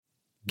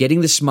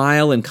Getting the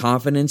smile and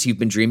confidence you've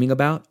been dreaming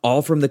about,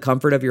 all from the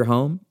comfort of your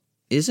home,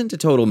 isn't a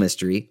total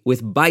mystery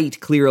with Byte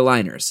clear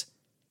aligners.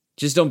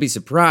 Just don't be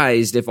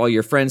surprised if all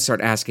your friends start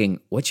asking,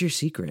 "What's your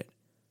secret?"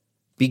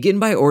 Begin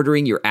by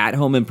ordering your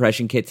at-home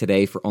impression kit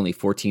today for only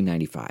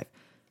 $14.95.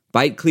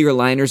 Byte clear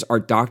aligners are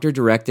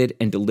doctor-directed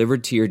and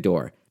delivered to your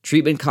door.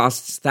 Treatment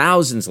costs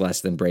thousands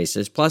less than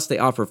braces, plus they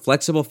offer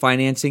flexible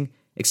financing,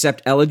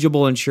 accept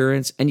eligible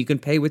insurance, and you can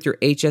pay with your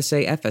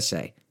HSA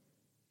FSA.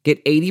 Get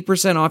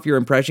 80% off your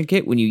impression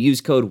kit when you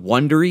use code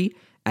WONDERY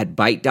at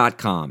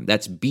Byte.com.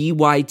 That's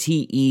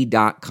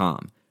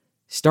BYTE.com.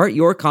 Start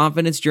your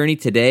confidence journey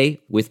today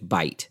with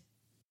Byte.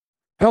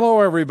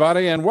 Hello,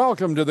 everybody, and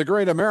welcome to the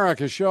Great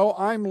America Show.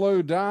 I'm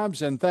Lou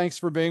Dobbs, and thanks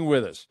for being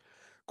with us.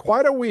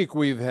 Quite a week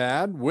we've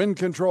had. Win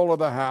control of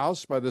the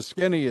House by the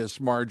skinniest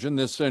margin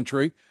this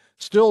century.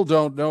 Still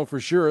don't know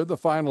for sure the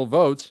final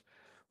votes.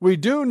 We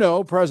do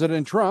know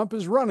President Trump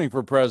is running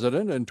for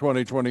president in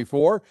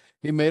 2024.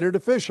 He made it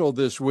official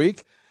this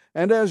week.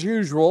 And as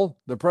usual,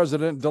 the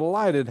president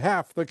delighted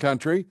half the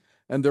country,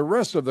 and the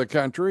rest of the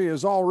country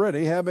is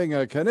already having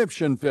a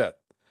conniption fit.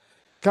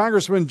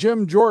 Congressman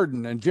Jim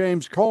Jordan and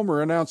James Comer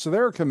announced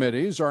their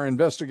committees are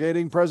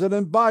investigating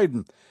President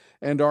Biden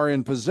and are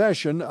in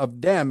possession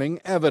of damning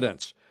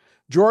evidence.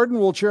 Jordan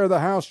will chair the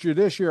House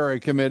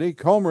Judiciary Committee,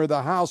 Comer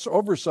the House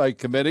Oversight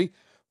Committee,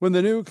 when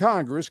the new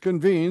Congress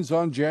convenes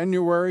on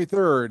January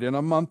 3rd in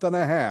a month and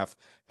a half.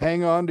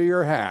 Hang on to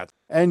your hat.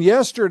 And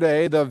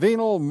yesterday, the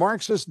venal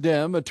Marxist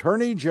Dem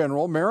Attorney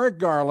General Merrick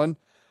Garland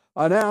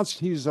announced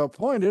he's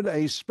appointed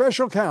a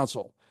special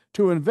counsel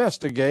to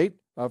investigate,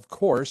 of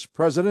course,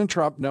 President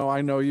Trump. No,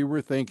 I know you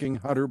were thinking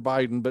Hunter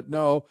Biden, but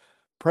no,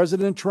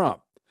 President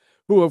Trump,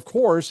 who, of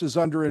course, is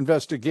under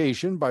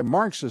investigation by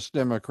Marxist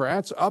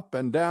Democrats up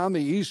and down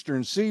the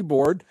eastern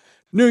seaboard,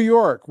 New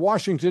York,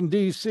 Washington,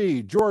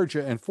 D.C.,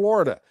 Georgia, and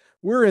Florida.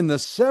 We're in the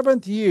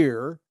 7th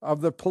year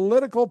of the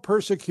political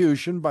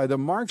persecution by the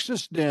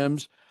Marxist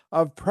Dems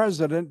of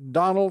President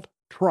Donald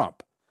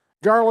Trump.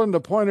 Garland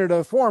appointed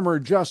a former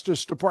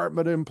Justice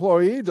Department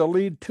employee to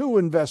lead 2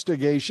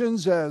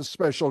 investigations as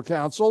special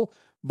counsel,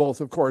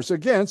 both, of course,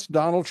 against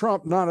Donald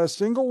Trump, not a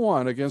single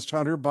one against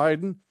Hunter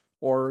Biden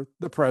or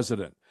the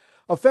president.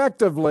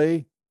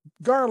 Effectively,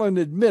 Garland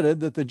admitted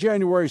that the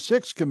January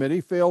 6th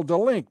committee failed to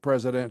link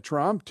President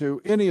Trump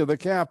to any of the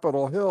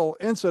Capitol Hill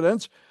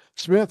incidents.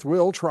 Smith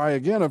will try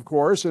again, of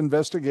course,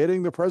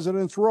 investigating the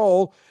president's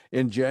role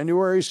in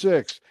January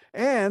 6th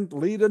and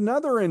lead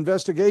another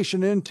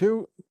investigation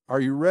into, are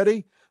you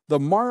ready, the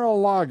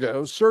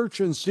Mar-a-Lago search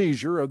and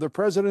seizure of the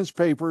president's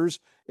papers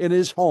in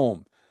his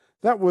home.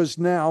 That was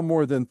now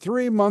more than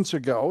 3 months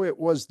ago. It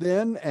was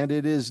then, and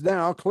it is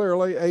now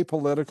clearly a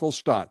political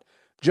stunt.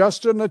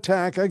 Just an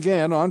attack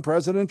again on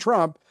President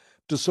Trump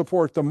to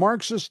support the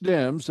Marxist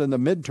Dems in the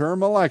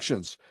midterm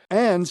elections.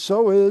 And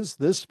so is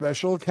this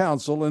special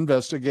counsel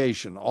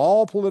investigation,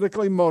 all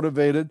politically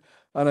motivated,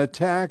 an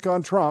attack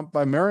on Trump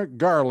by Merrick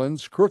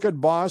Garland's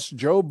crooked boss,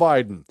 Joe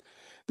Biden.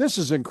 This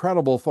is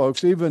incredible,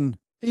 folks, even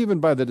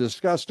by the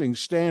disgusting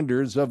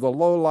standards of the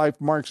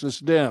low-life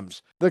Marxist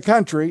Dems. The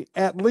country,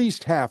 at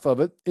least half of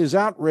it, is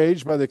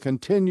outraged by the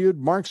continued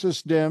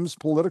Marxist Dems'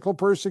 political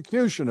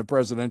persecution of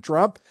President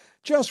Trump,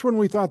 just when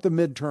we thought the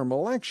midterm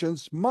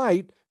elections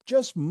might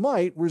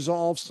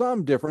resolve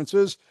some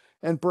differences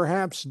and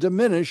perhaps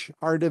diminish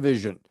our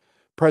division.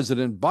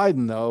 President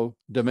Biden, though,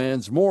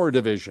 demands more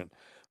division.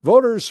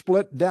 Voters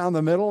split down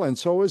the middle, and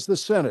so is the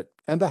Senate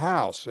and the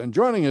House. And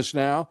joining us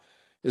now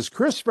is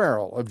Chris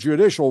Farrell of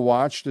Judicial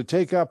Watch to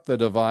take up the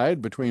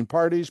divide between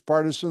parties,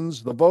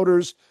 partisans, the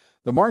voters,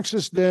 the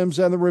Marxist Dems,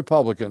 and the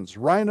Republicans,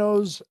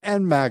 rhinos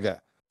and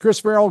MAGA. Chris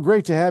Farrell,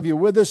 great to have you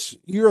with us.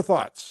 Your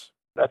thoughts?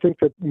 I think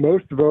that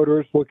most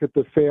voters look at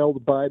the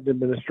failed Biden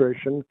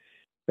administration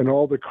and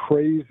all the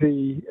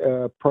crazy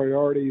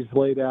priorities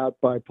laid out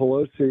by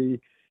Pelosi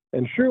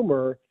and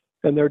Schumer,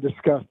 and they're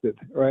disgusted,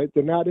 right?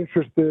 They're not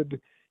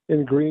interested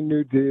in Green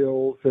New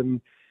Deals,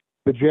 and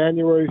the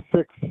January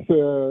 6th,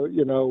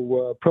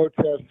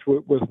 protest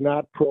was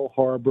not Pearl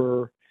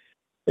Harbor,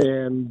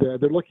 and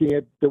they're looking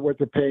at what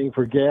they're paying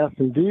for gas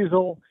and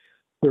diesel.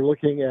 They're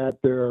looking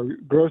at their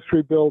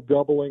grocery bill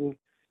doubling.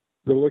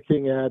 They're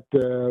looking at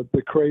the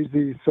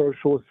crazy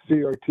socialist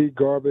CRT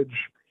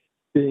garbage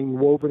being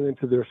woven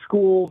into their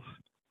schools.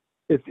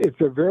 It's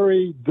a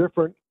very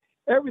different,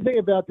 everything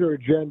about their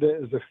agenda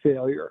is a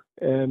failure.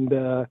 And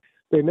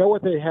they know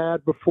what they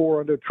had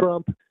before under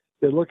Trump.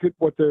 They look at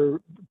what they're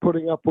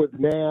putting up with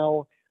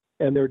now,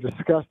 and they're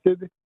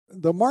disgusted.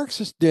 The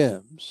Marxist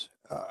Dems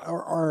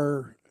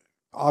are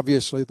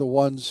obviously the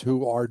ones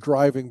who are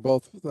driving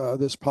both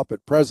this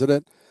puppet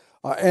president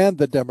and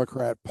the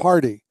Democrat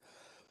Party.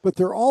 But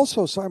they're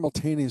also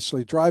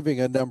simultaneously driving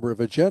a number of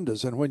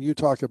agendas. And when you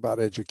talk about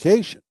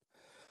education,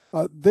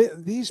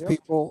 these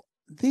people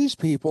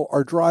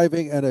are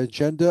driving an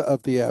agenda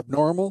of the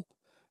abnormal,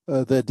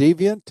 the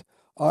deviant,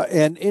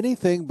 and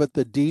anything but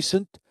the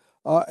decent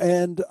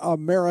and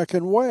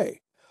American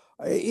way.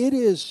 It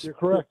is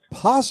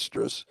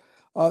preposterous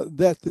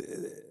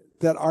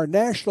that our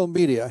national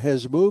media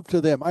has moved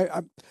to them.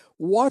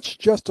 watch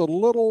just a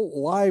little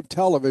live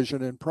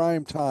television in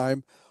prime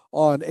time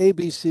on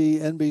ABC,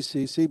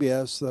 NBC,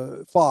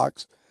 CBS,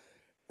 Fox,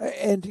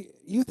 and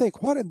you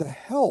think, what in the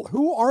hell?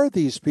 Who are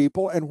these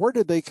people, and where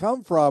did they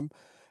come from,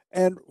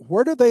 and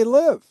where do they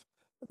live?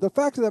 The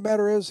fact of the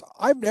matter is,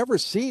 I've never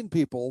seen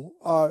people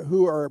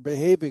who are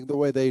behaving the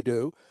way they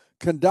do,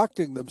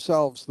 conducting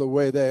themselves the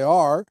way they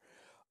are,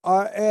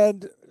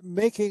 and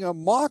making a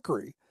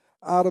mockery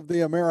out of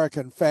the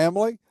American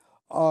family,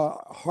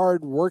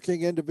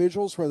 hard-working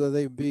individuals, whether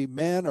they be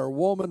man or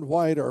woman,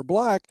 white or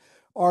black,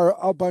 are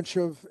a bunch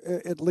of,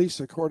 at least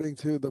according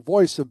to the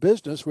voice of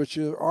business, which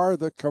are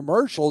the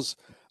commercials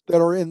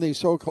that are in the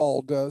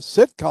so-called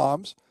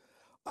sitcoms.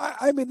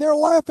 I mean, they're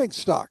laughing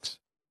stocks.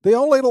 The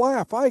only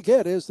laugh I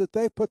get is that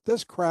they put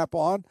this crap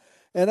on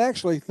and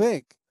actually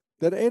think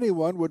that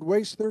anyone would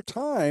waste their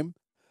time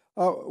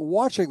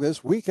watching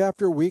this week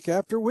after week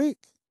after week.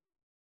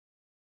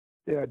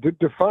 Yeah,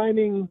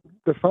 defining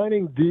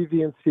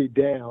deviancy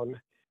down,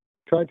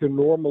 trying to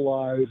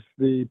normalize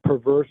the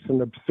perverse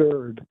and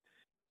absurd,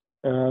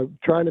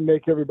 trying to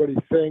make everybody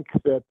think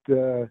that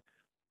a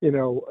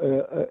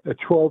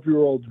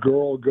 12-year-old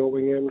girl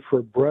going in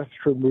for breast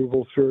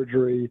removal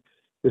surgery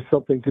is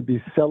something to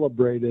be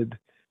celebrated.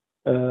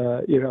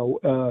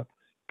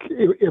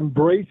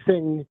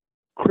 Embracing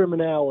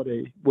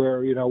criminality,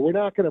 where we're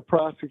not going to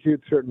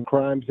prosecute certain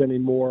crimes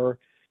anymore.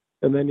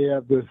 And then you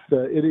have this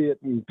idiot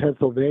in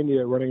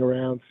Pennsylvania running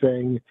around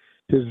saying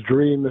his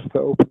dream is to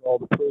open all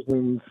the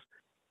prisons.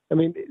 I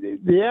mean,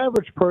 the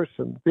average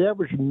person, the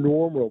average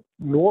normal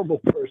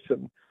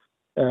person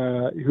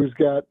who's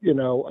got,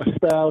 a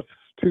spouse,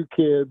 2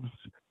 kids,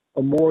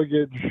 a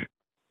mortgage,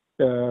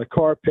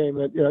 car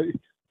payment,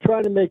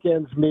 trying to make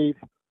ends meet,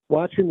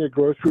 watching their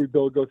grocery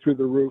bill go through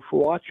the roof,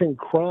 watching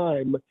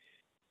crime.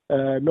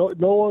 No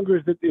longer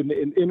is it an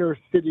inner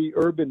city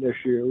urban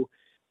issue.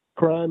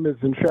 Crime is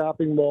in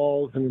shopping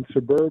malls and in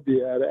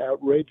suburbia at an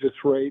outrageous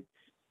rate.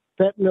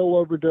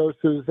 Fentanyl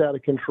overdoses out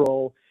of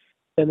control.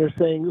 And they're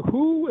saying,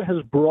 who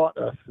has brought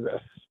us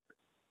this?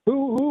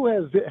 Who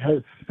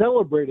has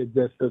celebrated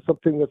this as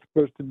something that's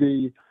supposed to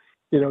be,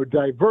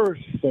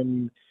 diverse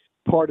and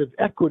part of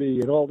equity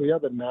and all the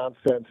other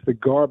nonsense, the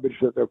garbage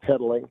that they're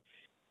peddling?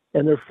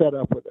 And they're fed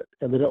up with it,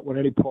 and they don't want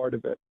any part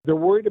of it. They're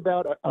worried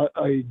about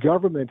a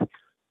government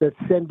that's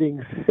sending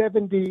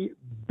 $70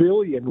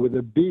 billion with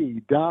a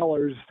B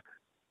dollars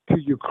to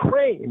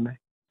Ukraine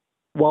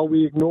while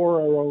we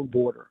ignore our own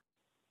border.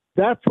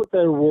 That's what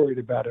they're worried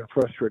about and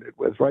frustrated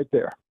with, right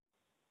there.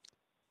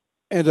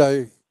 And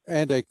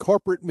a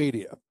corporate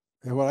media.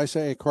 And when I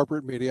say a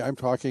corporate media, I'm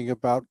talking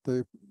about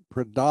the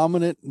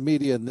predominant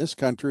media in this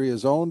country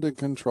is owned and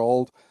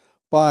controlled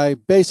by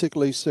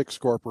basically 6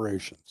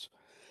 corporations.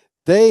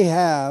 They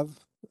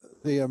have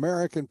the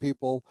American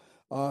people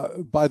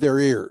by their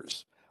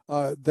ears.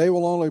 They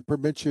will only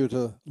permit you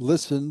to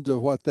listen to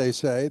what they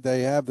say.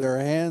 They have their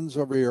hands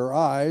over your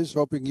eyes,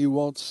 hoping you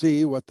won't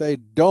see what they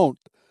don't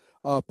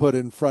put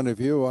in front of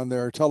you on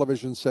their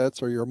television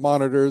sets or your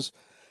monitors.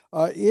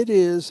 It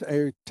is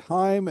a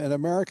time in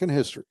American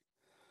history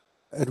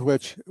in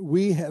which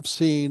we have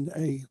seen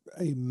a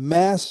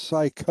mass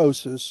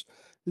psychosis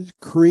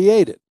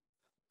created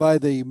by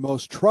the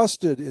most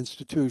trusted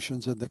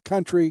institutions in the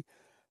country,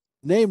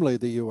 namely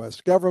the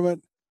U.S.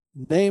 government,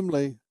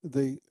 namely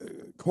the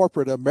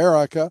corporate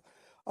America,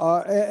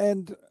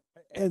 and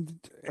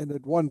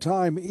at one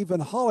time, even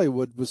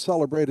Hollywood was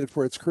celebrated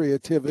for its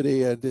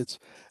creativity and its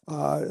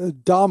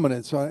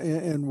dominance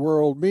in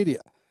world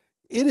media.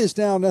 It is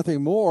now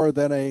nothing more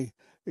than a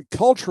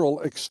cultural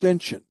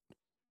extension,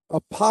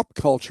 a pop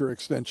culture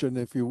extension,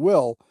 if you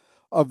will,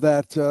 of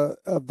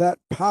that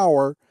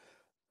power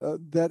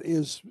that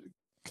is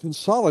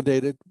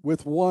consolidated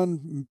with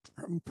one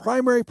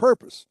primary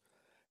purpose,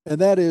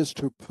 and that is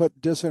to put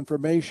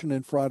disinformation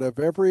in front of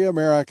every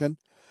American,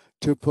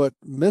 to put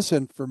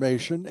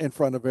misinformation in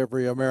front of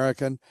every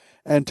American,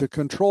 and to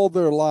control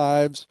their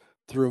lives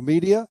through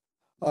media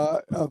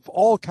of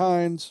all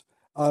kinds,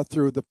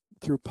 through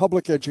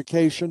public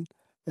education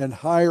and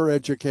higher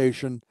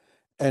education,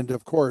 and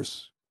of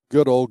course,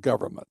 good old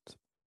government.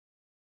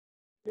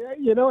 Yeah,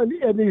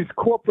 and these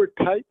corporate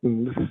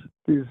titans,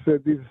 these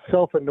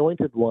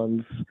self-anointed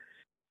ones,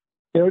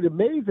 it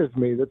amazes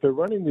me that they're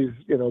running these,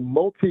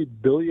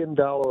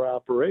 multi-billion-dollar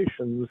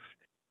operations,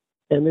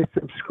 and they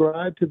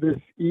subscribe to this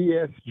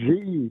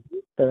ESG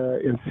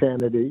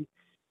insanity,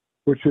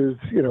 which is,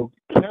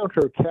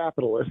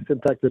 counter-capitalist. In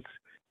fact,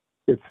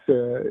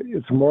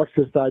 it's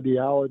Marxist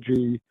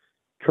ideology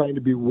trying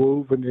to be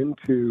woven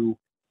into,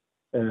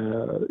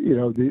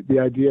 the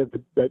idea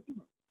that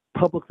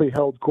publicly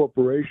held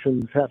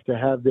corporations have to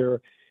have their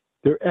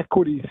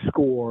equity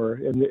score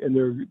and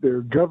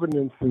their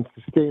governance and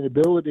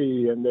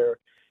sustainability and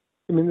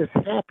this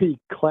happy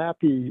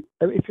clappy.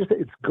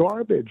 It's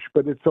garbage,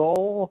 but it's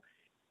all,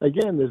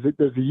 again,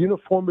 there's a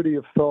uniformity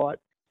of thought.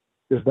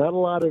 There's not a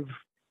lot of,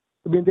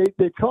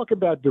 they talk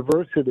about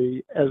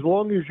diversity as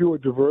long as you are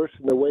diverse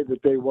in the way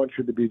that they want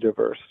you to be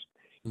diverse.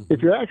 Mm-hmm.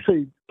 If you're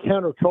actually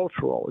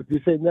countercultural, if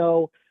you say,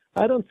 no,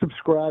 I don't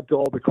subscribe to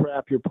all the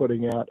crap you're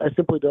putting out. I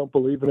simply don't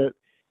believe in it,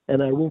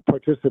 and I won't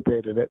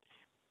participate in it.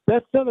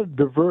 That's not a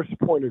diverse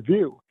point of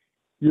view.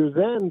 You're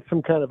then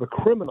some kind of a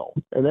criminal,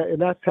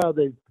 and that's how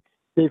they've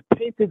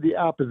painted the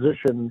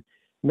opposition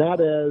not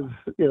as,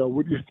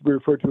 what used to be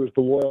referred to as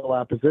the loyal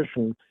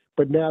opposition,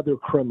 but now they're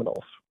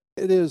criminals.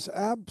 It is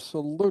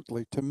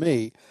absolutely, to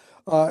me,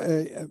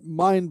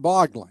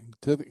 mind-boggling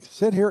to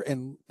sit here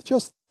and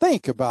just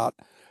think about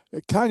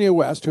Kanye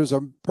West, who's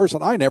a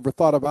person I never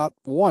thought about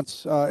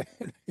once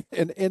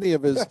in any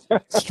of his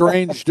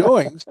strange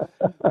doings.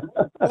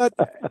 But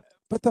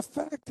the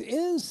fact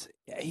is,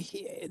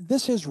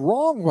 this is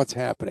wrong what's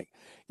happening.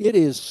 It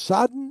is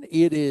sudden,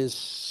 it is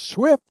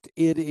swift,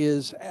 it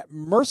is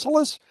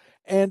merciless,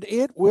 and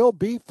it will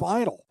be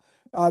final.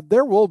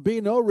 There will be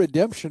no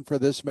redemption for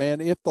this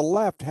man if the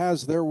left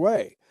has their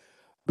way.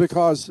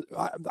 Because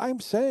I'm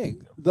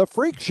saying the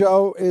freak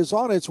show is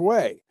on its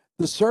way.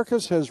 The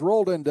circus has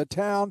rolled into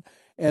town,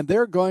 and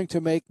they're going to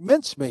make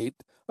mincemeat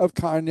of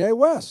Kanye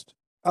West.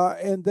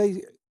 And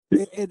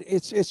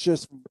it's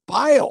just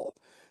vile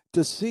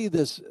to see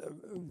this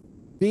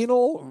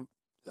venal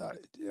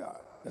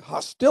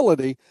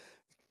hostility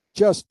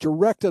just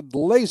directed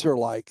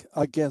laser-like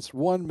against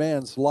one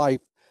man's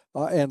life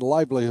and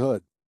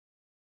livelihood.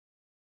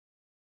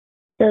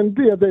 And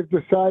they've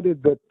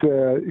decided that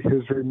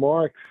his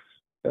remarks,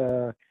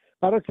 I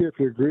don't care if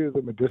you agree with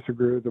them or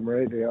disagree with them or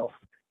anything else.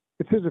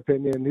 It's his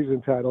opinion. He's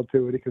entitled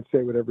to it. He can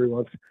say whatever he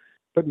wants.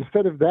 But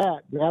instead of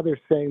that, now they're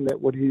saying that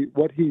what he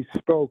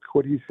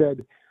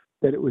said,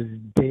 that it was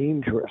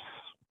dangerous.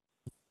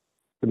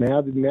 So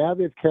now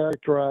they've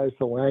characterized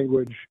the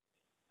language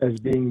as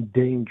being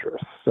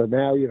dangerous. So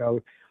now,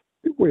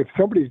 if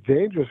somebody's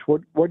dangerous,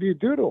 what do you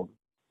do to them,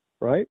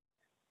 right?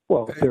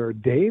 Well, if they're a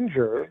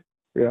danger,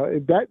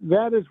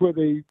 that is where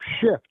they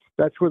shift.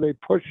 That's where they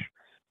push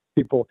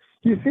people.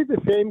 You see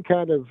the same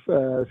kind of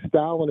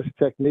Stalinist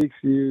techniques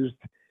used.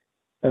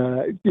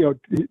 In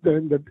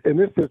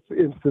this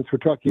instance, we're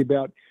talking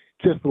about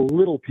just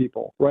little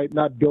people, right?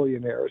 Not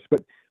billionaires,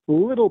 but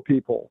little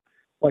people,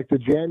 like the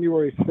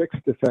January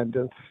 6th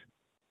defendants.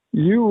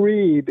 You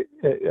read,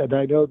 and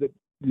I know that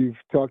you've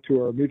talked to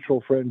our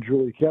mutual friend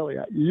Julie Kelly.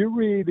 You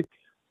read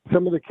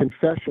some of the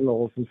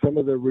confessionals and some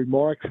of the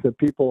remarks that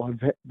people have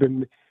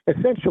been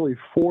essentially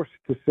forced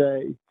to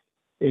say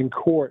in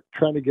court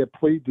trying to get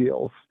plea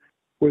deals,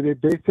 where they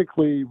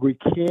basically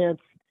recant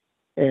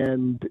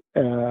and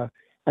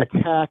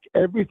attack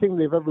everything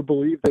they've ever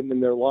believed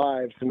in their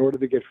lives in order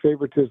to get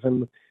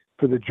favoritism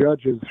for the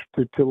judges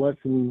to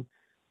lessen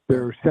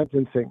their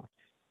sentencing.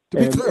 To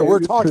be clear, we're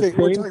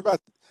talking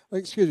about,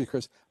 excuse me,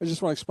 Chris, I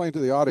just want to explain to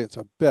the audience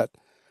a bit.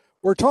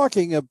 We're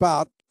talking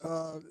about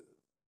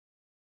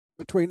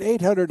between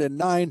 800 and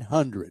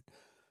 900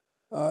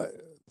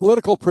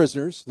 political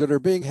prisoners that are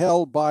being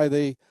held by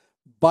the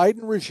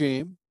Biden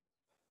regime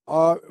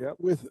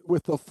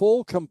with the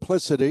full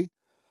complicity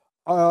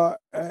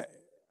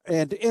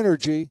and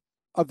energy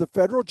of the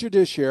federal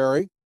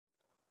judiciary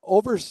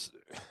over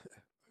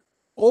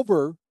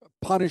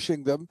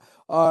punishing them,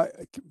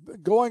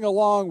 going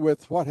along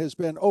with what has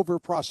been over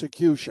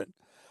prosecution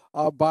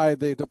by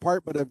the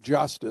Department of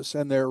Justice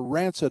and their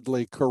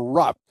rancidly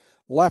corrupt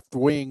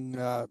left-wing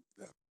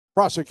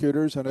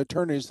prosecutors and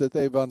attorneys that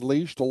they've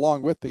unleashed,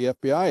 along with the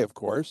FBI, of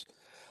course.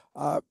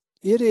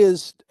 It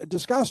is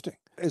disgusting.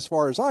 As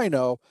far as I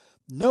know,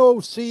 no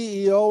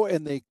CEO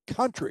in the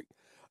country,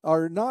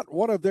 or not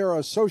one of their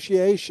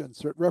associations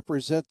that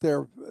represent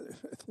their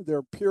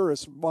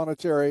purest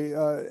monetary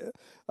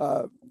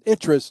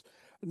interests,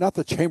 not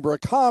the Chamber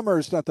of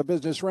Commerce, not the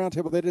Business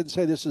Roundtable, they didn't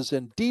say this is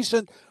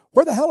indecent.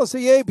 Where the hell is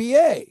the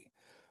ABA?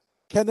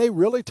 Can they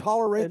really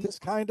tolerate this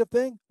kind of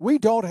thing? We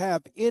don't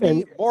have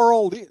any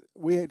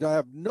we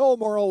have no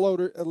moral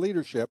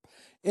leadership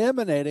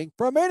emanating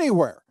from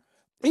anywhere.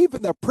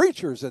 Even the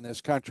preachers in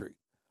this country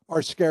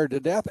are scared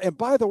to death. And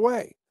by the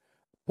way,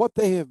 what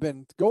they have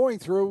been going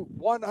through,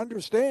 one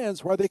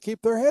understands why they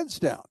keep their heads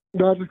down.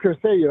 No, I was just going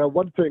to say,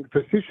 one thing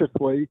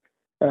facetiously,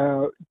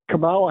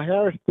 Kamala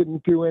Harris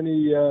didn't do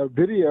any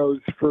videos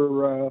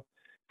for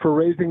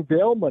raising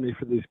bail money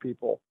for these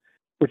people,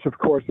 which of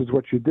course is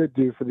what she did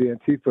do for the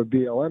Antifa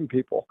BLM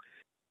people.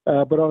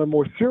 But on a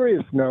more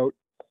serious note,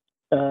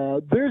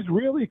 there's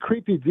really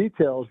creepy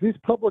details. These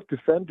public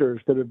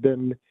defenders that have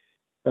been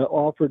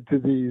offered to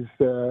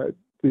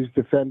these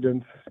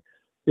defendants,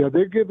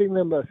 they're giving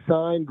them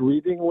assigned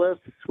reading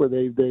lists where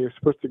they're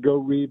supposed to go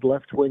read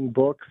left-wing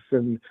books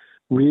and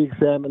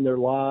re-examine their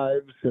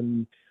lives,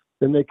 and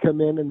then they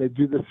come in and they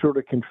do this sort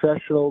of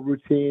confessional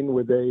routine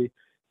where they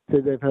say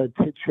they've had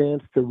a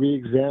chance to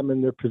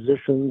re-examine their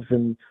positions,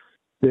 and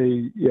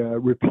they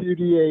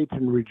repudiate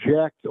and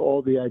reject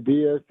all the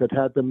ideas that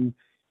had them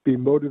be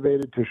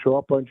motivated to show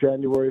up on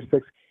January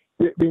 6th.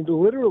 I mean,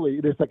 literally,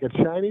 it is like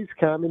a Chinese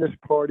Communist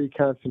Party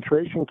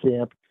concentration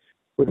camp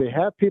where they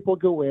have people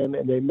go in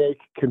and they make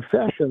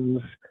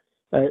confessions,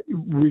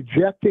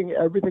 rejecting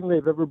everything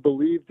they've ever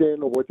believed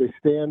in or what they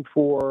stand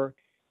for,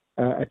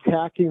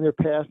 attacking their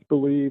past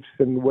beliefs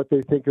and what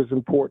they think is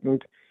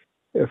important.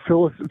 a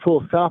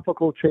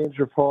philosophical change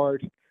of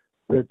heart,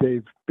 that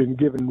they've been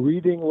given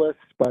reading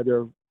lists by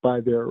their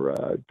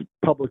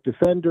public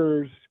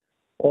defenders,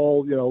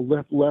 all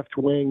left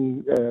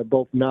wing,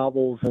 both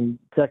novels and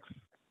texts,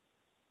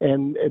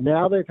 and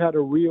now they've had a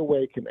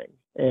reawakening,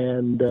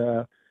 and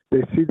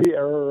they see the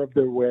error of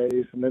their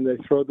ways, and then they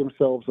throw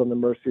themselves on the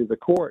mercy of the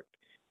court.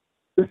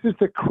 This is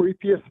the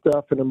creepiest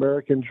stuff in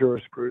American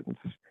jurisprudence.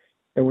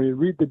 And when you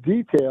read the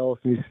details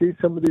and you see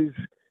some of these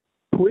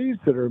pleas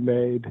that are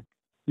made,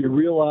 you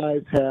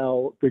realize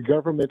how the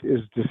government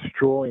is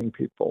destroying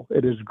people.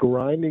 It is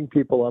grinding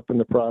people up in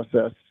the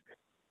process.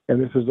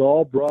 And this is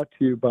all brought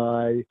to you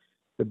by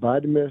the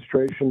Biden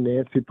administration,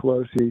 Nancy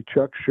Pelosi,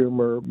 Chuck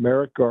Schumer,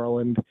 Merrick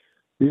Garland.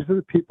 These are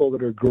the people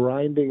that are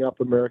grinding up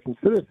American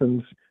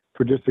citizens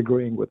for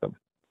disagreeing with them.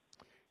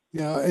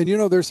 Yeah,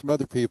 and there's some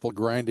other people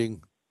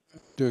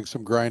doing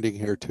some grinding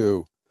here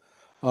too.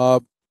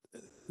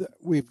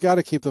 We've got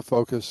to keep the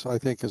focus, I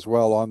think, as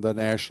well on the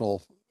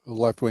national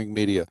left-wing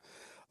media.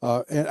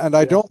 And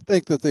I don't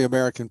think that the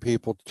American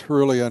people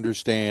truly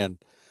understand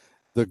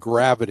the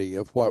gravity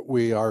of what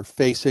we are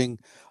facing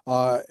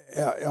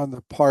on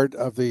the part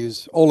of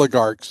these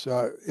oligarchs.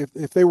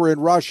 If they were in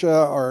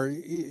Russia or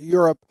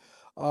Europe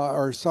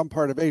or some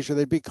part of Asia,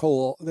 they'd be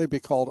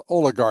called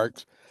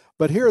oligarchs.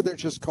 But here they're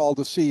just called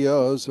the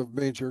CEOs of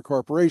major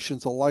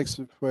corporations, the likes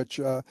of which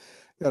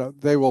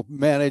they will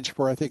manage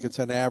for, I think it's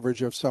an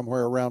average of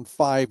somewhere around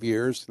 5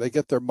 years. They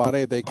get their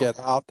money, they get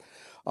out,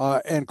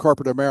 and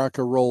corporate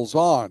America rolls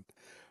on.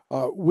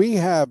 We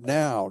have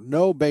now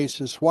no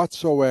basis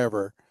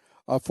whatsoever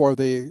for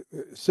the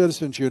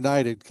Citizens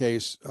United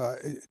case.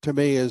 To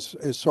me, is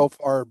so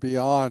far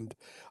beyond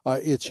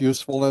its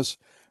usefulness.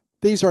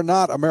 These are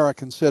not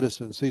American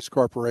citizens, these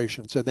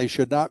corporations, and they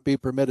should not be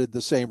permitted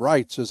the same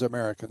rights as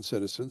American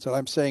citizens. And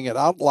I'm saying it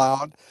out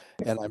loud,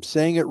 and I'm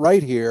saying it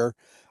right here,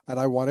 and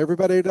I want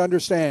everybody to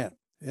understand.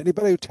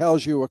 Anybody who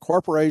tells you a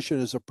corporation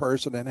is a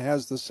person and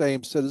has the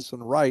same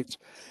citizen rights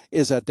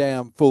is a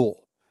damn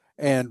fool.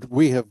 And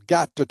we have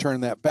got to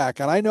turn that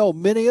back. And I know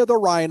many of the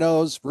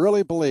rhinos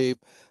really believe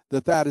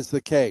that that is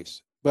the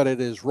case, but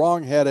it is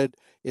wrong-headed.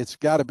 It's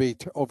got to be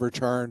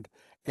overturned.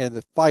 And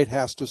the fight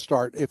has to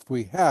start. If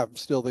we have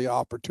still the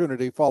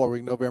opportunity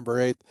following November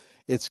 8th,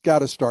 it's got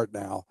to start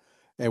now,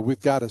 and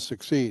we've got to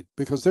succeed,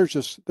 because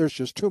there's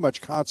just too much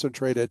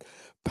concentrated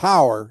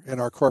power in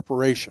our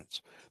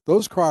corporations.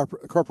 Those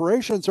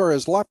corporations are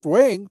as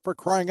left-wing, for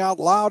crying out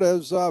loud,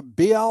 as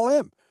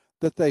BLM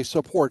that they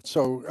support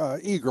so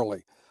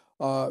eagerly.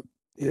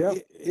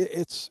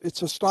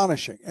 It's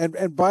astonishing.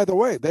 And by the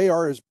way, they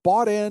are as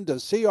bought into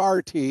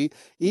CRT,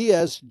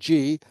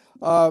 ESG,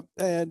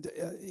 and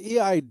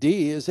EID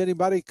as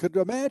anybody could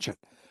imagine.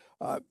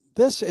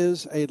 This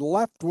is a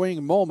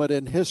left-wing moment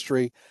in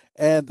history,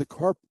 and the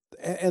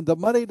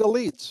moneyed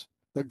elites,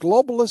 the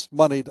globalist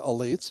moneyed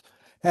elites,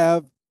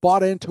 have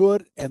bought into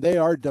it, and they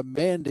are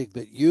demanding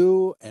that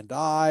you and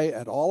I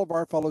and all of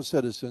our fellow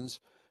citizens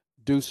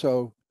do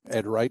so,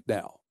 and right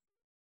now.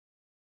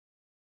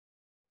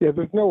 Yeah,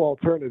 there's no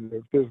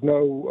alternative. There's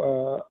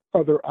no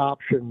other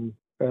option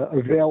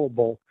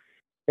available.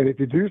 And if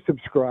you do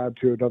subscribe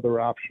to another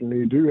option,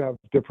 you do have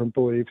different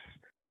beliefs,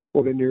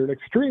 well, then you're an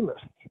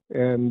extremist.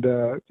 And,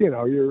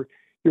 you're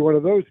one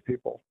of those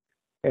people.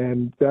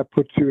 And that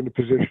puts you in a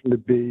position to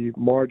be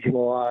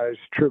marginalized,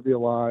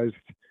 trivialized,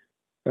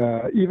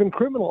 even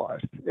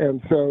criminalized.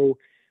 And so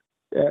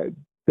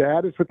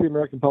that is what the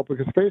American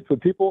public is faced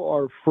with. People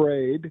are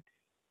afraid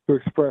to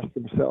express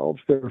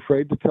themselves. They're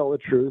afraid to tell the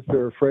truth.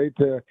 They're afraid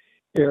to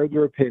air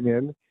their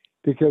opinion,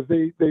 because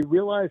they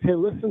realize, hey,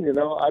 listen,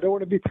 I don't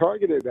want to be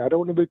targeted. I don't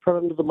want to be put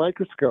under the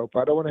microscope.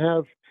 I don't want to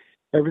have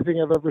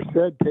everything I've ever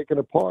said taken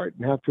apart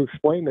and have to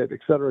explain it,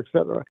 et cetera, et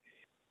cetera.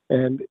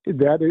 And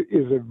that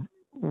is a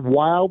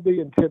wildly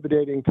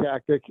intimidating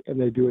tactic, and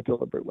they do it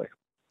deliberately.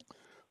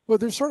 Well,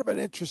 there's sort of an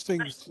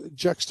interesting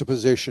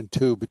juxtaposition,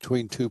 too,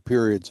 between two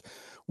periods.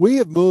 We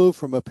have moved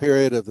from a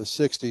period of the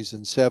 60s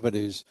and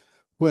 70s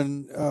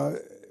when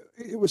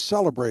it was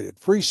celebrated,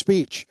 free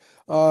speech,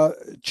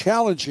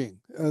 challenging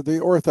the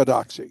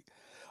orthodoxy,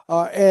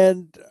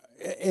 and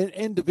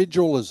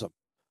individualism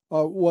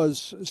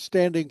was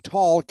standing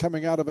tall,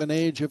 coming out of an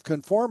age of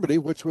conformity,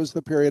 which was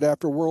the period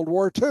after World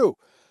War II.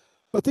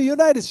 But the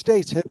United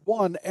States had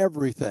won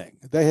everything.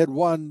 They had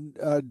won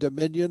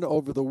dominion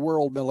over the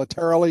world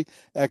militarily,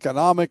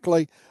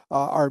 economically,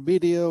 our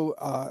media,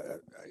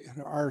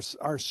 our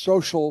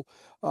social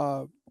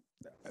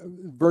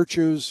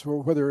virtues,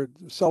 whether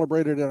it's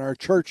celebrated in our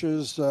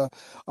churches,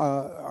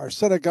 our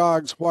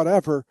synagogues,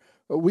 whatever.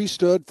 We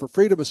stood for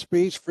freedom of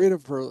speech,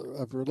 freedom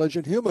of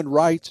religion, human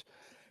rights.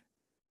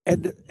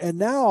 And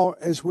now,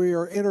 as we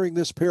are entering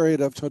this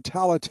period of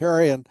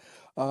totalitarian,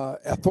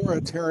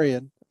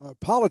 authoritarian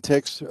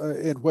politics,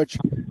 in which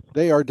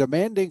they are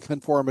demanding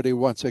conformity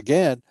once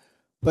again,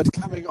 but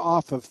coming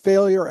off of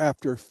failure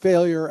after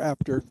failure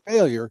after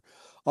failure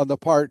on the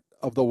part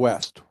of the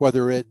West,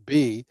 whether it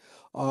be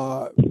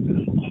the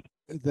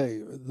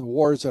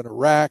wars in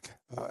Iraq,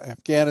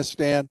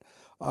 Afghanistan,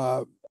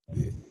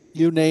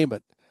 you name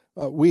it.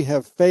 We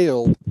have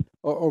failed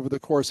over the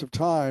course of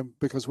time,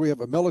 because we have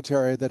a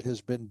military that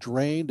has been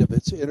drained of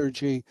its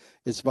energy,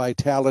 its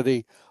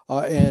vitality,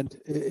 and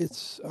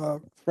it's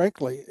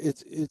frankly,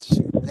 it's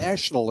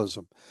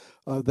nationalism.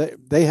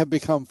 They have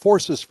become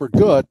forces for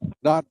good,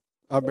 not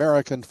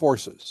American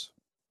forces.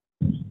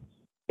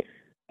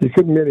 You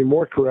couldn't be any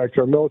more correct.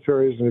 Our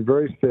military is in a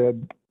very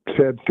sad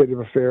state of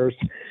affairs.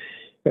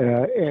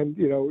 And,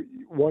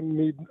 one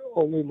need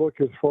only look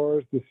as far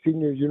as the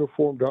senior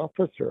uniformed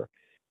officer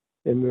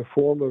in the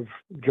form of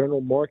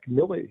General Mark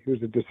Milley,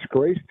 who's a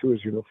disgrace to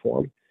his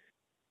uniform.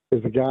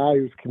 Is a guy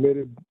who's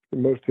committed the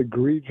most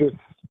egregious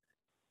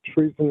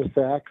treasonous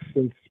acts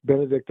since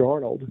Benedict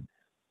Arnold,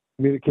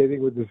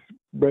 communicating with his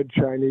red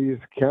Chinese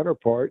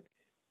counterpart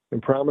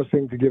and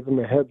promising to give him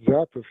a heads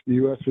up if the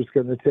U.S. was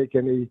going to take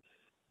any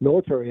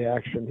military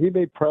action. He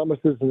made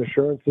promises and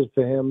assurances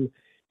to him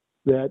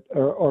that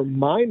are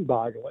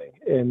mind-boggling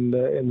in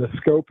the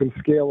scope and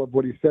scale of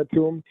what he said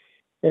to him.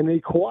 And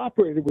he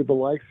cooperated with the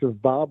likes of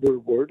Bob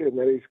Woodward, and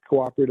then he's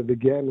cooperated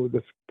again with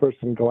this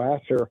person,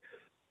 Glasser.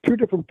 2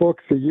 different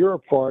books a year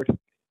apart.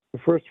 The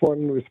first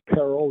one was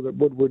Peril that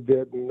Woodward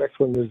did, and the next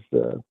one is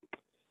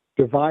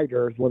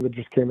Divider, one that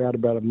just came out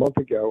about a month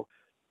ago.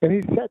 And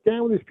he sat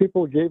down with these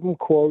people, gave them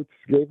quotes,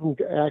 gave them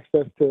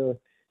access to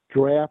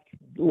draft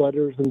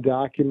letters and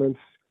documents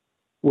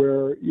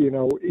where,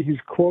 he's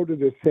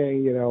quoted as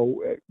saying,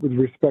 with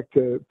respect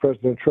to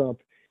President Trump,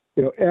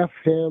 F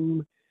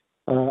him,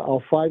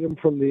 I'll fight him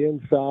from the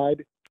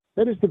inside.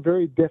 That is the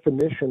very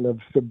definition of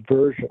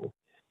subversion.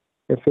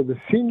 And so the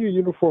senior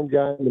uniformed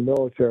guy in the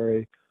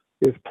military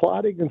is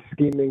plotting and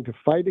scheming to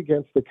fight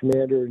against the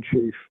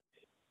commander-in-chief.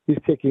 He's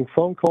taking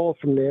phone calls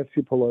from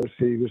Nancy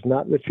Pelosi, who's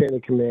not in the chain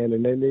of command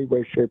in any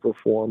way, shape, or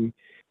form.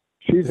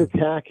 She's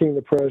attacking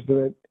the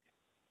president.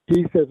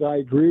 He says, I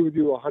agree with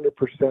you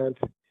 100%.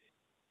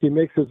 He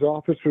makes his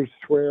officers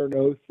swear an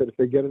oath that if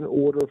they get an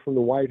order from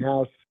the White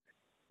House,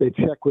 they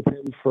check with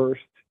him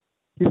first.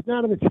 He's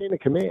not in the chain of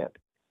command.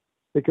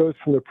 It goes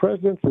from the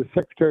president to the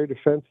Secretary of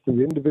Defense to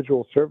the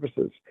individual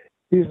services.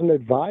 He's an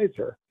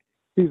advisor.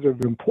 He's an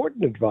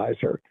important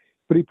advisor,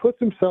 but he puts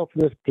himself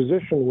in this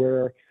position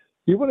where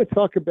you want to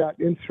talk about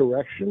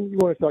insurrection, you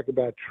want to talk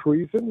about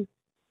treason.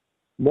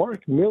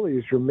 Mark Milley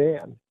is your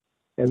man,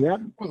 and that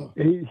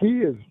he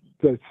is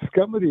the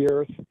scum of the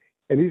earth,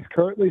 and he's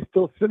currently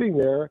still sitting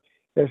there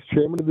as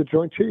chairman of the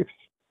Joint Chiefs.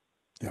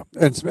 Yeah,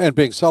 and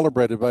being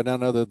celebrated by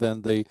none other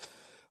than the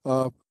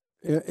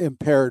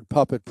impaired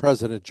puppet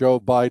President Joe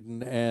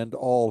Biden and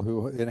all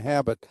who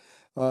inhabit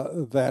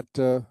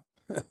that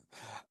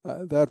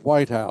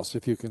White House,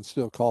 if you can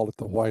still call it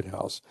the White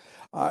House.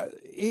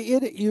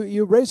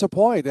 You raise a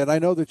point, and I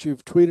know that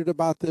you've tweeted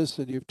about this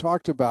and you've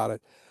talked about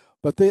it,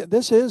 but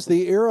this is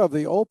the era of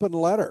the open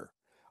letter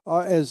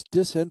as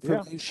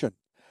disinformation.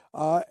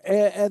 Yeah.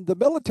 And the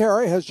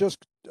military has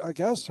just, I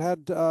guess,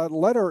 had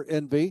letter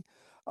envy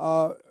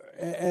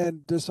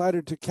and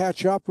decided to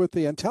catch up with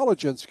the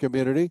intelligence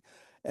community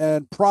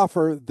and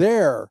proffer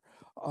their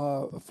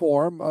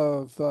form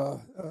of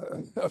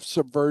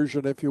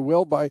subversion, if you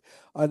will, by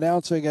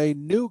announcing a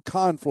new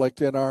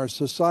conflict in our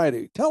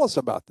society. Tell us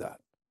about that.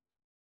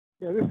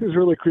 Yeah, this is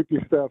really creepy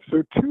stuff.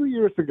 So 2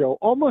 years ago,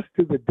 almost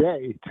to the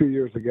day 2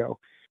 years ago,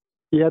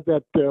 he had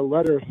that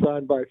letter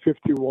signed by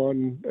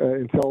 51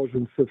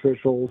 intelligence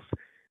officials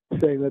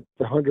saying that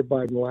the Hunter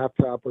Biden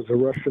laptop was a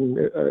Russian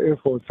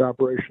influence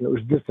operation. It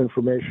was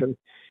disinformation.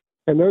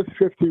 And those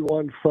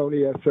 51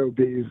 phony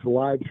SOBs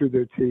lied through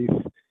their teeth,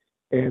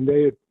 and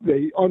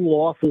they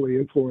unlawfully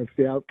influenced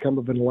the outcome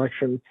of an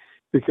election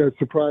because,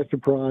 surprise,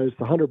 surprise,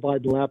 the Hunter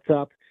Biden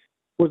laptop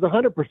was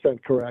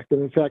 100% correct.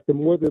 And in fact, the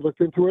more they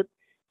looked into it,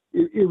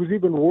 it was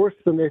even worse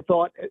than they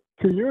thought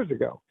 2 years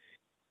ago.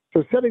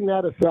 So setting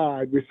that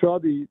aside, we saw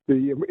the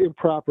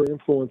improper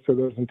influence of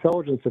those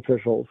intelligence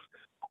officials,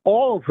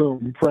 all of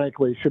whom,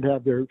 frankly, should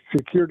have their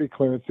security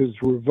clearances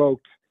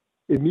revoked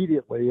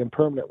immediately and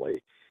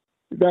permanently.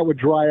 That would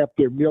dry up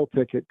their meal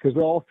ticket because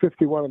all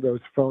 51 of those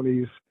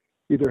phonies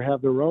either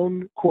have their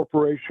own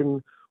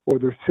corporation or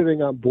they're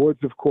sitting on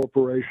boards of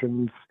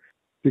corporations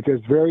because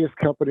various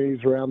companies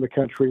around the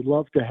country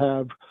love to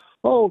have,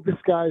 oh, this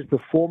guy's the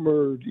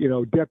former,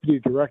 deputy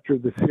director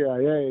of the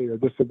CIA or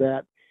this or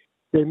that.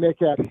 They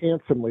make out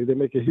handsomely. They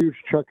make a huge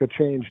chunk of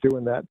change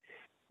doing that.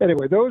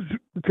 Anyway, those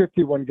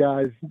 51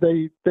 guys,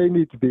 they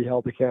need to be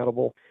held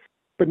accountable.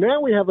 But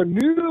now we have a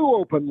new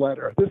open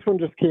letter. This one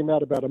just came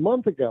out about a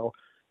month ago.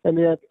 And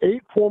they have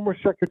 8 former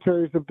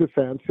secretaries of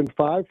defense and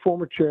 5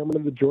 former chairmen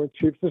of the Joint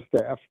Chiefs of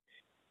Staff.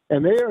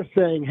 And they are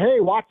saying,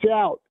 hey, watch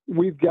out.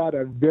 We've got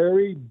a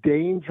very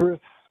dangerous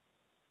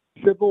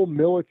civil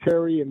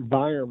military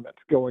environment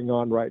going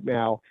on right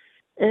now.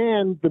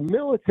 And the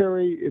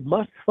military, it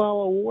must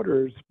follow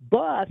orders,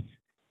 but,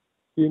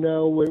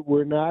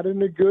 we're not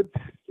in a good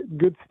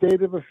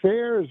state of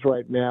affairs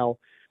right now.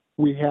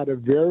 We had a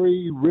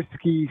very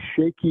risky,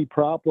 shaky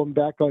problem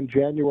back on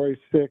January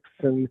 6th,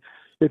 and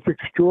it's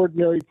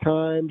extraordinary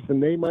times,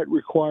 and they might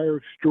require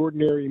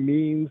extraordinary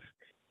means.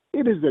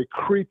 It is a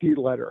creepy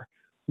letter.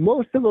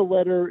 Most of the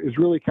letter is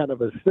really kind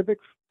of a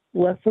civics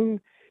lesson.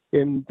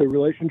 in the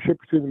relationship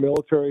between the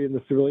military and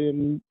the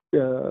civilian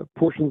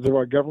portions of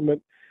our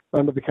government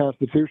under the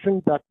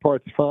Constitution. That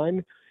part's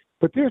fine.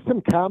 But there's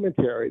some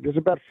commentary. There's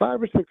about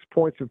 5 or 6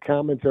 points of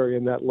commentary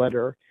in that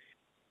letter.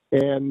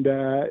 And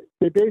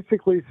they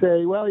basically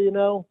say, well,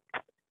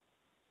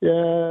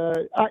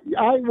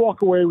 I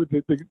walk away with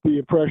the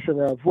impression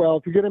of, well,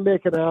 if you're going to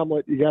make an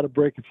omelet, you got to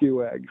break a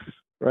few eggs,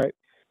 right?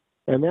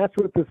 And that's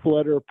what this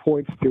letter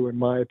points to, in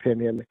my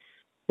opinion.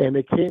 And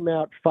it came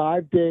out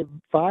 5 days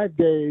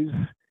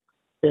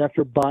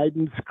after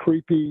Biden's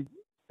creepy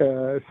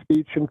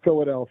speech in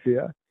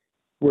Philadelphia,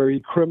 where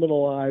he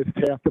criminalized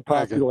half the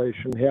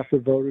population, half the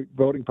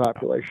voting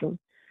population.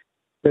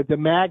 That the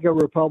MAGA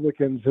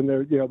Republicans, and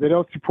they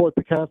don't support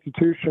the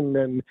Constitution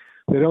and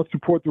they don't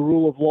support the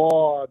rule of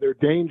law. They're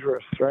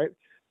dangerous, right?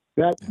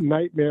 That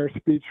nightmare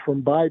speech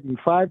from Biden.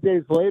 5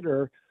 days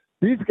later,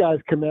 these guys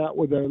come out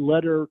with a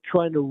letter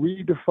trying to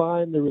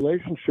redefine the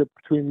relationship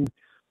between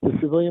the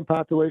civilian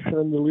population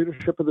and the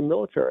leadership of the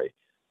military.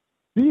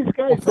 These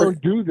guys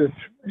don't do this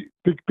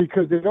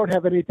because they don't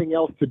have anything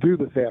else to do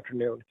this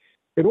afternoon.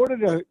 In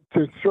order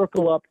to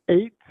circle up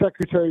 8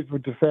 secretaries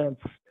of defense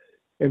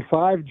and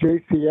 5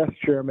 JCS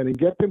chairmen and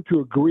get them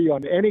to agree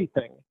on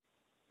anything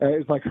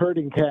is like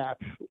herding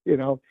cats,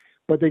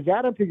 But they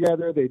got them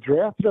together, they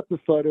drafted up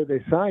this letter,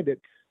 they signed it.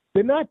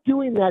 They're not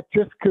doing that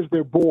just because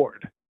they're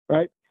bored,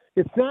 right?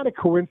 It's not a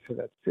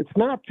coincidence. It's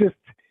not just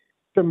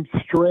some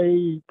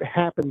stray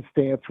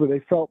happenstance where they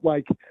felt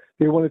like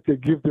they wanted to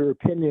give their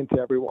opinion to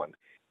everyone.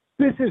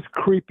 This is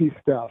creepy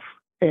stuff.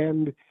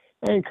 And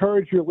I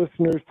encourage your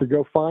listeners to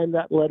go find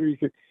that letter. You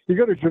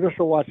go to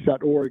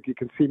judicialwatch.org. You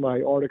can see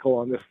my article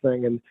on this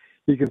thing, and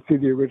you can see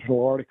the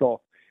original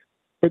article.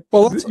 But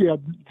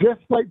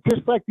just like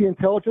the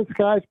intelligence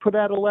guys put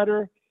out a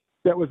letter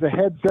that was a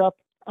heads up,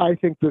 I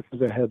think this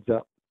is a heads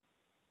up.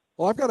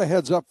 Well, I've got a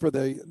heads up for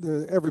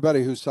the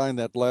everybody who signed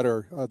that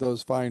letter.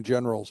 Those fine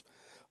generals.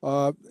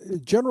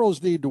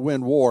 Generals need to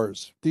win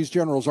wars. These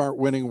generals aren't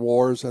winning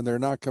wars, and they're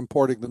not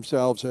comporting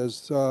themselves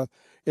as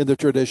in the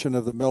tradition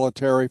of the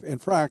military. In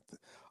fact,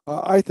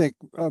 I think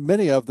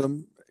many of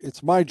them,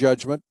 it's my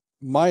judgment,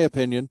 my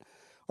opinion,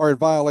 are in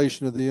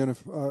violation of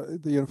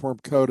the Uniform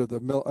Code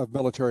of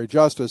Military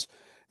Justice,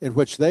 in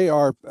which they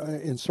are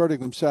inserting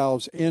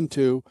themselves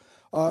into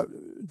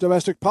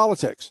domestic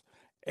politics.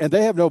 And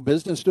they have no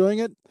business doing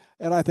it.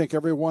 And I think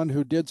everyone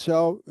who did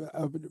so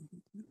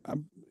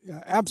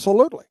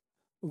absolutely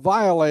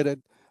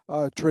violated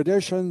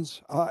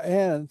traditions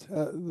and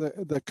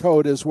the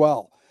code as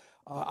well.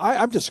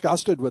 I'm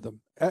disgusted with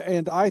them,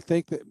 and I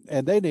think that,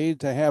 and they need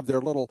to have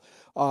their little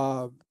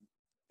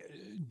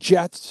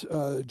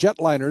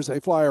jetliners they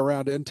fly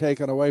around in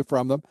taken away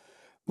from them.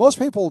 Most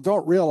people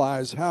don't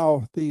realize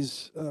how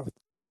these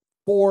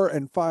 3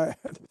 and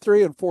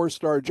 4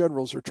 star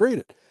generals are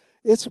treated.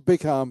 It's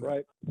become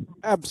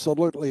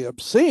absolutely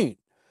obscene.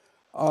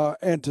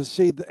 And to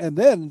see, and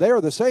then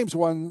they're the same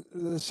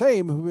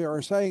who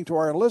are saying to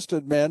our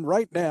enlisted men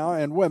right now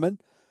and women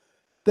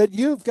that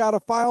you've got to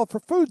file for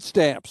food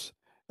stamps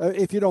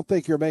if you don't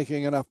think you're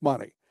making enough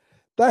money.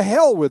 The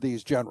hell with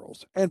these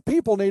generals. And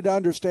people need to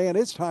understand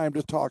it's time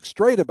to talk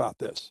straight about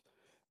this.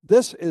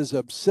 This is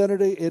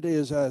obscenity. It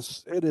is a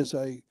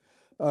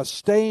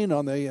stain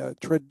on the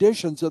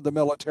traditions of the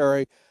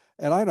military.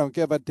 And I don't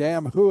give a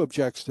damn who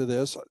objects to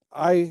this.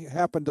 I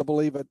happen to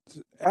believe it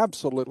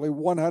absolutely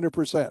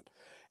 100%.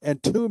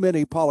 And too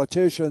many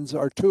politicians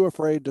are too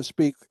afraid to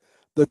speak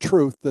the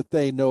truth that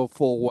they know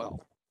full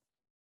well.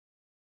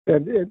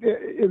 And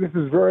this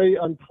is very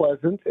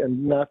unpleasant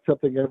and not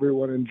something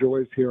everyone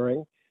enjoys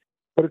hearing.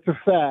 But it's a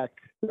fact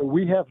that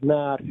we have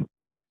not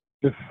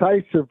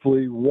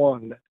decisively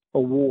won a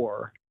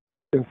war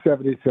in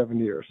 77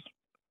 years.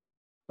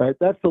 Right?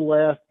 That's the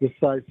last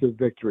decisive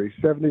victory,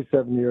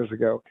 77 years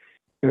ago.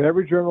 And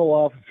every general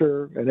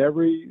officer and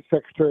every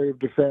secretary of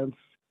defense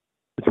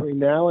between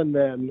now and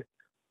then,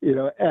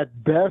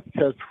 at best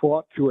has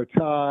fought to a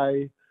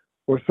tie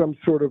or some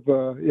sort of,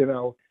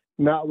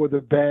 not with a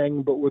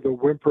bang, but with a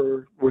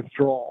whimper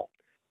withdrawal.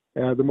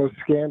 The most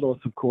scandalous,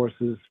 of course,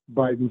 is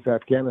Biden's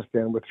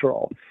Afghanistan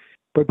withdrawal.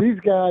 But these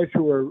guys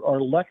who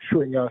are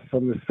lecturing us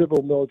on the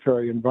civil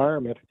military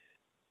environment,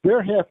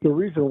 they're half the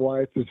reason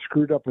why it's as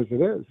screwed up as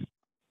it is.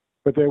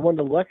 But they want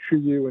to lecture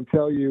you and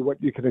tell you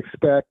what you can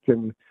expect,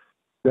 and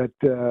that,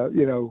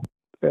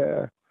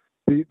 the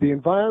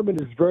environment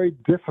is very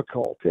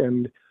difficult,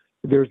 and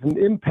there's an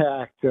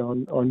impact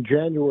on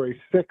January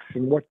 6th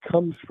and what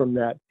comes from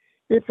that.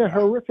 It's a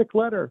horrific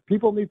letter.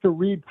 People need to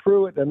read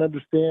through it and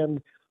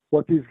understand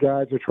what these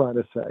guys are trying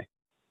to say.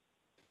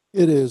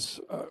 It is,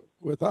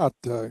 without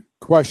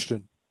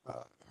question,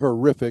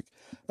 horrific.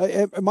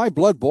 My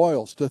blood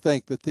boils to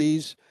think that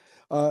these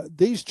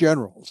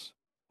generals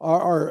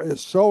are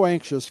so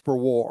anxious for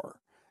war.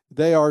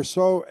 They are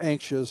so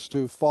anxious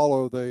to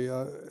follow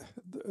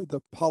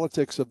the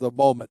politics of the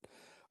moment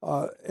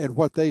and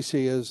what they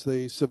see as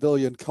the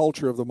civilian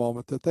culture of the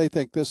moment, that they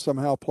think this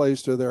somehow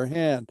plays to their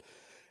hand.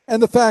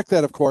 And the fact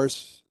that, of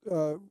course,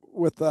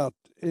 without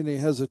any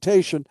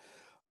hesitation,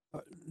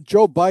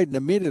 Joe Biden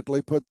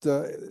immediately put,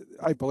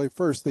 I believe,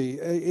 first the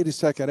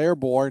 82nd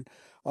Airborne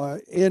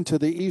into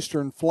the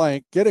eastern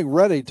flank, getting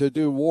ready to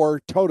do war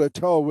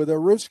toe-to-toe with the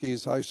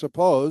Ruskies, I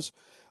suppose.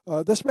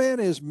 This man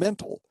is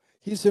mental.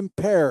 He's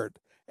impaired.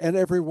 And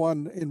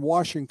everyone in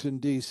Washington,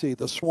 D.C.,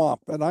 the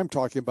swamp, and I'm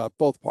talking about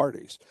both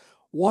parties,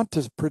 want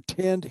to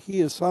pretend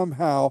he is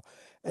somehow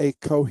a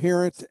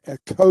coherent, a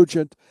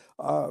cogent,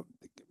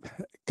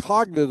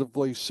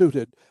 cognitively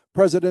suited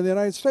president of the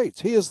United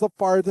States. He is the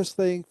farthest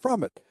thing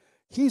from it.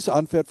 He's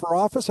unfit for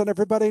office, and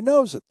everybody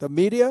knows it. The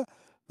media,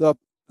 the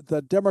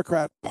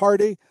Democrat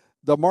Party,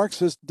 the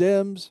Marxist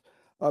Dems,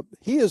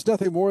 he is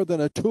nothing more than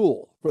a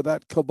tool for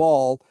that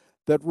cabal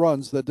that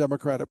runs the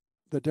Democrat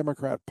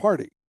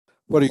Party.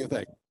 What do you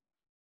think?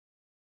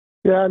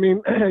 Yeah, I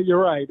mean, you're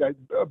right.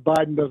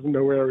 Biden doesn't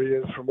know where he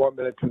is from 1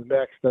 minute to the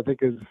next. I think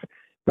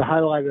the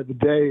highlight of the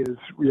day is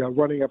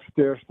running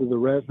upstairs to the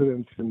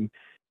residence and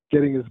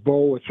getting his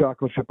bowl of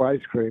chocolate chip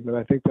ice cream, and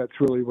I think that's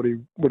really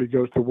what he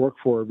goes to work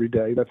for every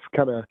day. That's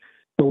kind of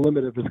the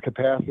limit of his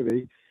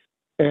capacity.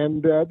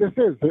 And this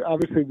is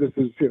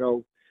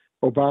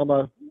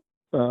Obama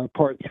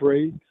part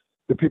 3.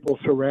 The people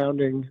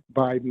surrounding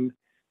Biden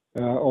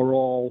are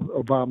all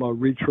Obama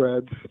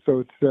retreads. So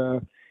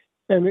it's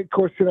and of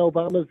course,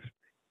 Obama's,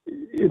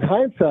 in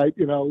hindsight,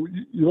 you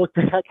look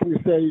back and you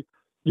say,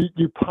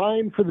 you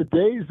pine for the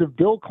days of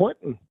Bill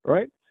Clinton,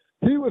 right?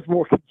 He was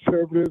more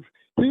conservative.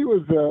 He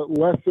was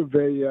less of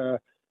a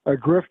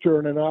grifter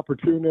and an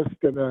opportunist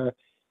and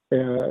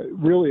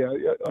really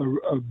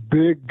a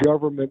big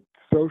government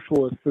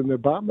socialist than the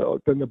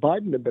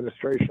Biden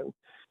administration.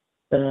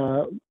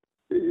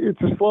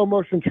 It's a slow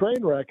motion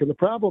train wreck, and the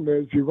problem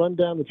is you run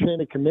down the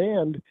chain of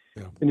command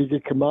and you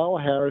get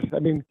Kamala Harris. I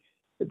mean,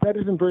 that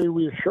isn't very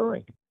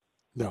reassuring.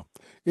 No,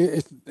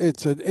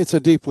 it's a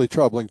deeply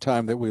troubling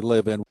time that we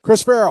live in.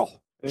 Chris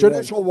Farrell,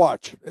 Judicial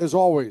Watch, as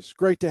always,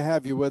 great to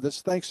have you with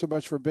us. Thanks so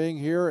much for being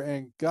here,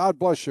 and God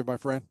bless you, my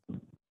friend.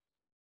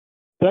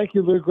 Thank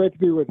you, Lou. Great to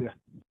be with you.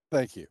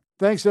 Thank you.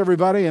 Thanks,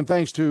 everybody, and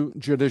thanks to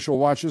Judicial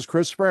Watch's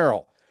Chris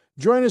Farrell.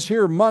 Join us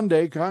here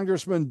Monday.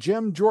 Congressman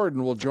Jim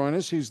Jordan will join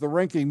us. He's the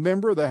ranking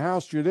member of the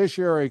House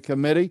Judiciary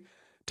Committee.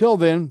 Till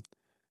then,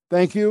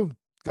 thank you,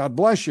 God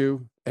bless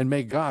you, and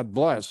may God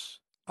bless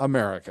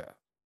America.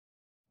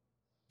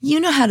 You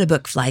know how to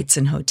book flights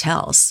and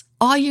hotels.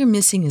 All you're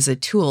missing is a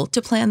tool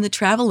to plan the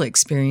travel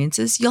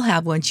experiences you'll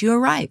have once you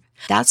arrive.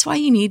 That's why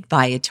you need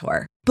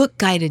Viator. Book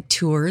guided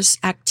tours,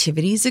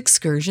 activities,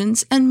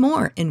 excursions, and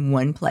more in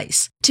one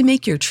place to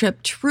make your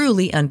trip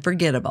truly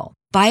unforgettable.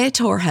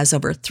 Viator has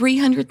over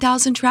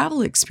 300,000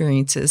 travel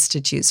experiences to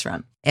choose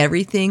from.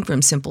 Everything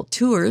from simple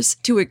tours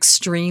to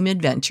extreme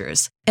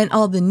adventures and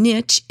all the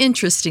niche,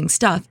 interesting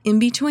stuff in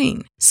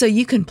between. So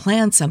you can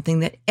plan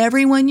something that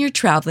everyone you're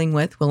traveling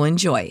with will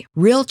enjoy.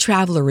 Real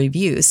traveler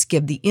reviews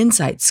give the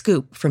inside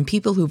scoop from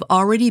people who've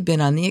already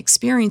been on the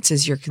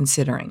experiences you're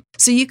considering.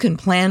 So you can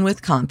plan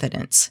with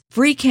confidence.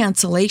 Free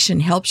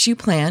cancellation helps you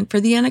plan for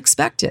the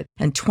unexpected.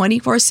 And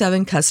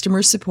 24/7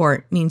 customer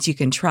support means you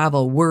can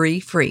travel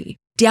worry-free.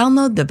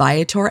 Download the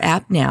Viator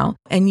app now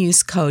and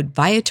use code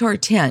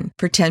Viator10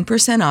 for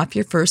 10% off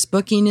your first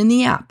booking in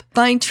the app.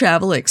 Find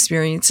travel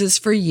experiences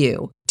for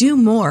you. Do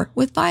more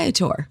with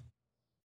Viator.